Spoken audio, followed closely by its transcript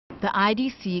The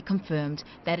IDC confirmed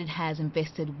that it has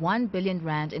invested 1 billion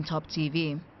rand in Top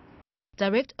TV.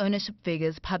 Direct ownership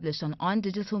figures published on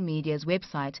Digital Media's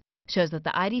website shows that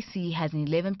the IDC has an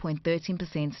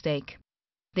 11.13% stake.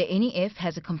 The NEF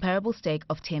has a comparable stake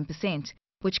of 10%,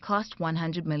 which cost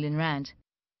 100 million rand.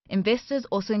 Investors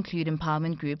also include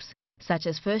empowerment groups such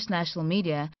as First National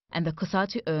Media and the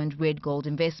COSATU-owned Red Gold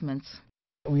Investments.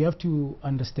 We have to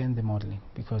understand the modeling,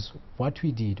 because what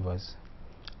we did was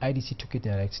IDC took a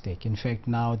direct stake. In fact,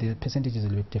 now the percentage is a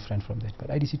little bit different from that, but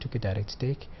IDC took a direct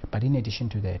stake. But in addition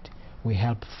to that, we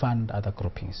help fund other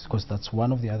groupings, because that's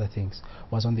one of the other things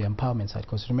was on the empowerment side.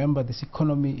 Because remember, this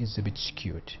economy is a bit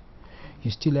skewed. You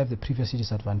still have the previous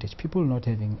disadvantage, people not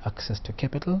having access to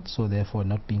capital, so therefore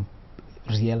not being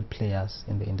real players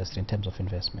in the industry in terms of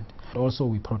investment. Also,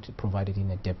 we provided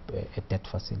in a debt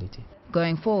facility.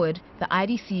 Going forward, the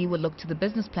IDC will look to the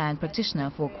business plan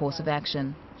practitioner for a course of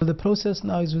action. So the process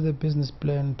now is with the business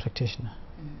plan practitioner.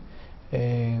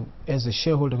 As a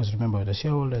shareholder, because remember, as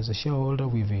a shareholder,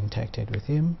 we've interacted with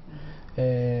him,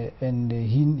 and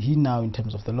he now, in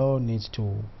terms of the law, needs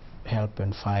to help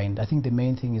and find. I think the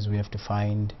main thing is we have to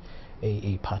find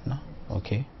a partner.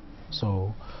 Okay,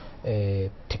 so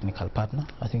a technical partner.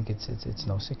 I think it's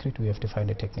no secret, we have to find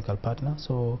a technical partner.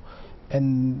 So,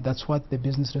 and that's what the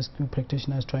business rescue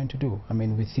practitioner is trying to do. I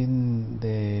mean, within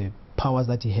the powers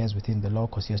that he has within the law,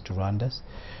 because he has to run us,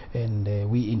 and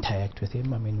we interact with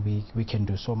him. I mean, we can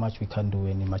do so much, we can't do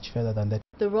any much further than that.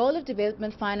 The role of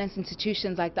development finance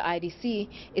institutions like the IDC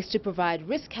is to provide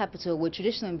risk capital where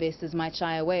traditional investors might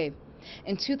shy away.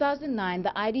 In 2009,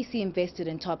 the IDC invested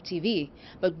in Top TV,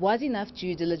 but was enough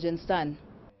due diligence done?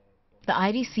 The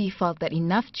IDC felt that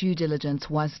enough due diligence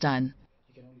was done.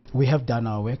 We have done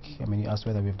our work. I mean, you asked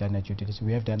whether we've done a due diligence.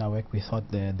 We have done our work. We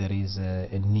thought there is a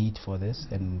need for this,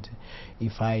 and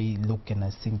if I look and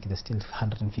I think there's still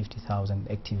 150,000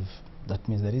 active, that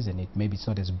means there is a need. Maybe it's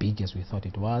not as big as we thought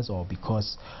it was, or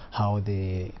because how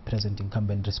the present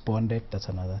incumbent responded, that's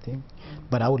another thing.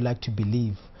 But I would like to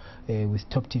believe with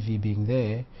Top TV being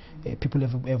there, people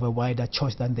have a wider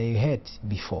choice than they had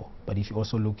before. But if you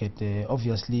also look at,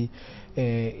 obviously,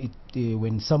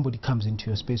 when somebody comes into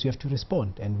your space, you have to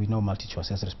respond. And we know MultiChoice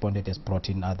has responded, has brought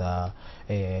in other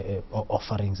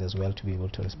offerings as well to be able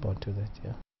to respond to that.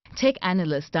 Yeah. Tech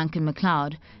analyst Duncan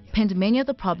McLeod pinned many of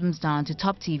the problems down to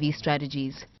Top TV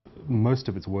strategies. Most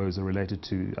of its woes are related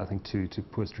to, I think, to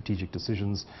poor strategic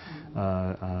decisions.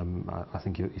 I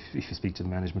think if you speak to the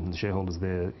management and the shareholders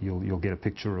there, you'll get a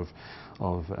picture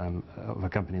of a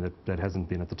company that hasn't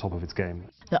been at the top of its game.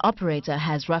 The operator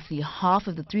has roughly half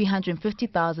of the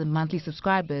 350,000 monthly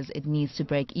subscribers it needs to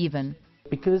break even.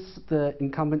 Because the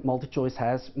incumbent MultiChoice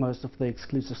has most of the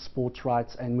exclusive sports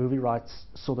rights and movie rights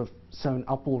sort of sewn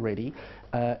up already,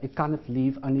 it kind of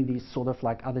leave only these sort of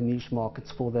like other niche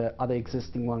markets for the other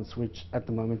existing ones, which at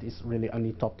the moment is really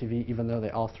only Top TV, even though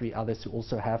there are 3 others who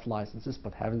also have licenses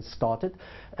but haven't started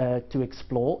to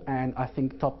explore. And I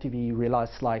think Top TV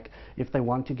realized, like, if they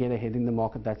want to get ahead in the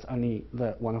market, that's only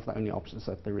one of the only options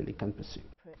that they really can pursue.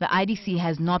 The IDC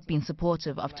has not been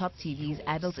supportive of Top TV's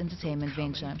adult entertainment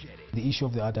venture. The issue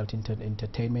of the adult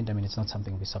entertainment, I mean, it's not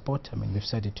something we support. I mean, we've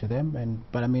said it to them,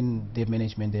 but I mean, their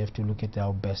management, they have to look at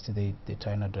how best they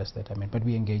try and address that. I mean, but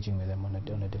we're engaging with them on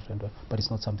a different way, but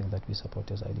it's not something that we support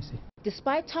as IDC.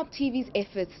 Despite Top TV's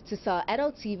efforts to sell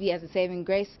adult TV as a saving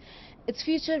grace, its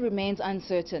future remains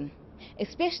uncertain,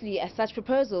 especially as such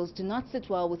proposals do not sit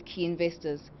well with key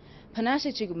investors.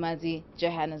 Panashe Chigumadzi,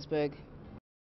 Johannesburg.